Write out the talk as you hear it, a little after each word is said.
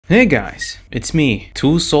Hey guys, it's me,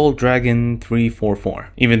 TwoSoulDragon344.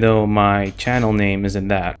 Even though my channel name isn't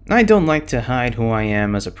that, I don't like to hide who I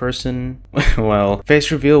am as a person. Well,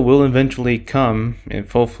 face reveal will eventually come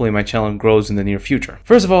if hopefully my channel grows in the near future.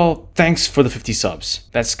 First of all, thanks for the 50 subs.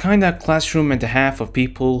 That's kinda a classroom and a half of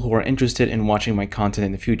people who are interested in watching my content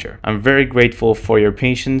in the future. I'm very grateful for your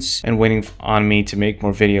patience and waiting on me to make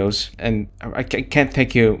more videos, and I can't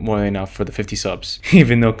thank you more enough for the 50 subs.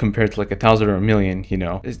 Even though compared to like 1,000 or a million, you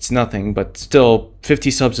know, it's nothing, but still 50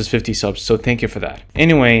 subs is 50 subs, so thank you for that.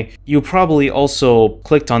 Anyway, you probably also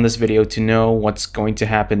clicked on this video to know what's going to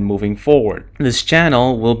happen moving forward. This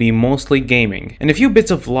channel will be mostly gaming and a few bits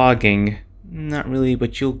of vlogging. Not really,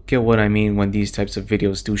 but you'll get what I mean when these types of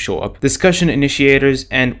videos do show up. Discussion initiators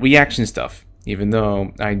and reaction stuff. Even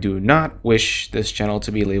though I do not wish this channel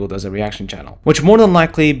to be labeled as a reaction channel, which more than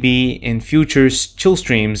likely be in future chill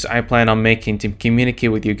streams I plan on making to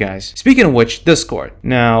communicate with you guys. Speaking of which, Discord.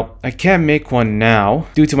 Now, I can't make one now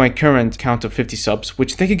due to my current count of 50 subs,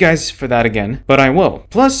 which thank you guys for that again, but I will.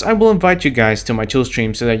 Plus, I will invite you guys to my chill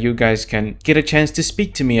stream so that you guys can get a chance to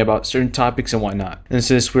speak to me about certain topics and whatnot. And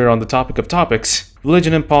since we're on the topic of topics,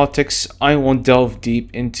 religion and politics, I won't delve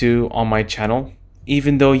deep into on my channel.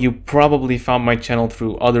 Even though you probably found my channel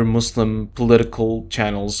through other Muslim political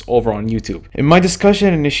channels over on YouTube. In my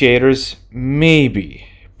discussion initiators, maybe,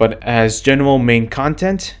 but as general main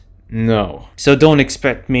content, no. So don't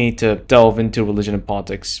expect me to delve into religion and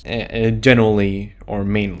politics generally or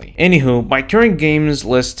mainly. Anywho, my current games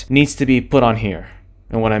list needs to be put on here.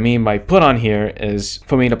 And what I mean by put on here is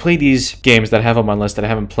for me to play these games that I have on my list that I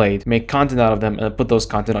haven't played, make content out of them, and put those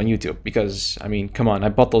content on YouTube. Because, I mean, come on, I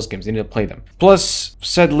bought those games, I need to play them. Plus,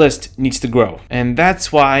 said list needs to grow. And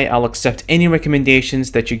that's why I'll accept any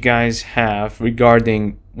recommendations that you guys have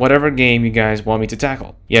regarding whatever game you guys want me to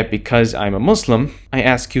tackle. Yet because I'm a Muslim, I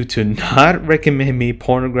ask you to not recommend me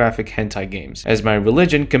pornographic hentai games, as my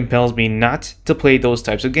religion compels me not to play those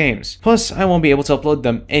types of games. Plus, I won't be able to upload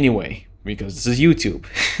them anyway, because this is YouTube.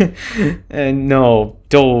 And no,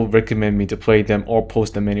 don't recommend me to play them or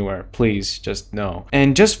post them anywhere. Please, just no.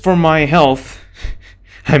 And just for my health,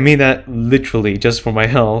 I mean that literally, just for my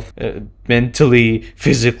health, mentally,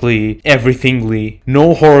 physically, everythingly,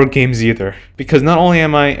 no horror games either. Because not only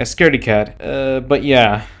am I a scaredy cat, but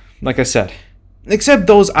yeah, like I said, except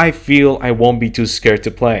those I feel I won't be too scared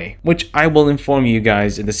to play, which I will inform you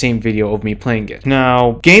guys in the same video of me playing it.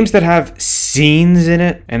 Now, games that have scenes in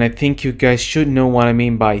it, and I think you guys should know what I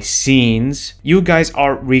mean by scenes, you guys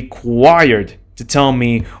are required to tell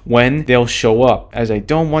me when they'll show up, as I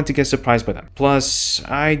don't want to get surprised by them. Plus,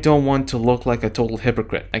 I don't want to look like a total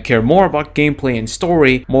hypocrite. I care more about gameplay and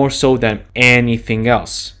story more so than anything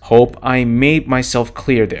else. Hope I made myself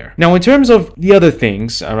clear there. Now, in terms of the other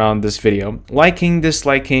things around this video, liking,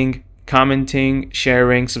 disliking, commenting,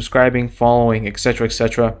 sharing, subscribing, following, etc,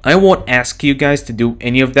 etc. I won't ask you guys to do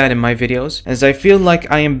any of that in my videos, as I feel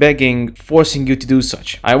like I am begging, forcing you to do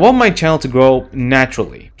such. I want my channel to grow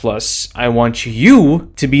naturally. Plus, I want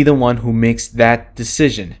you to be the one who makes that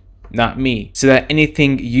decision, not me, so that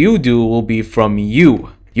anything you do will be from you.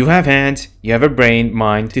 You have hands, you have a brain,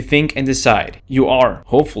 mind to think and decide. You are,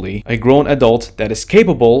 hopefully, a grown adult that is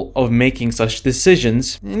capable of making such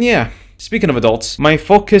decisions. And yeah, speaking of adults, my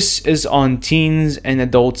focus is on teens and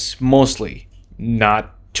adults mostly,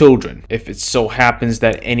 not children. If it so happens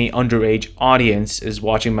that any underage audience is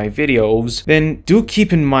watching my videos, then do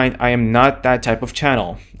keep in mind I am not that type of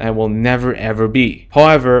channel. I will never ever be.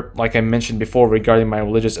 However, like I mentioned before regarding my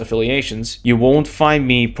religious affiliations, you won't find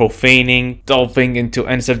me profaning, delving into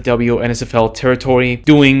NSFW, NSFL territory,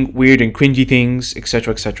 doing weird and cringy things,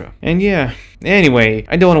 etc, etc. And yeah, anyway,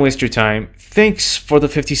 I don't want to waste your time. Thanks for the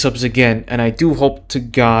 50 subs again, and I do hope to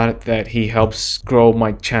God that he helps grow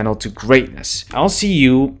my channel to greatness. I'll see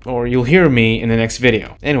you, or you'll hear me, in the next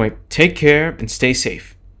video. Anyway, take care and stay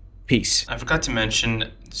safe. Peace. I forgot to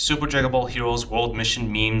mention, Super Dragon Ball Heroes World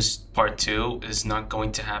Mission Memes Part 2 is not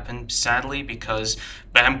going to happen, sadly, because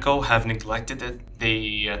Bamco have neglected it.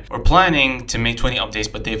 They were planning to make 20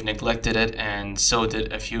 updates, but they've neglected it, and so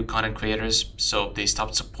did a few content creators, so they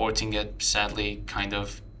stopped supporting it, sadly, kind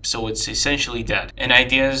of. So it's essentially dead. And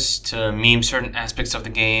ideas to meme certain aspects of the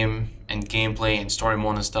game and gameplay and story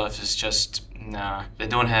mode and stuff is just, nah, they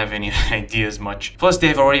don't have any ideas much. Plus,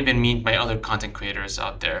 they've already been memed by other content creators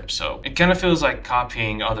out there, so it kind of feels like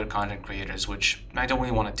copying other content creators, which I don't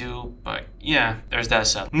really want to do, but yeah, there's that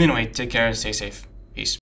stuff. Anyway, take care and stay safe. Peace.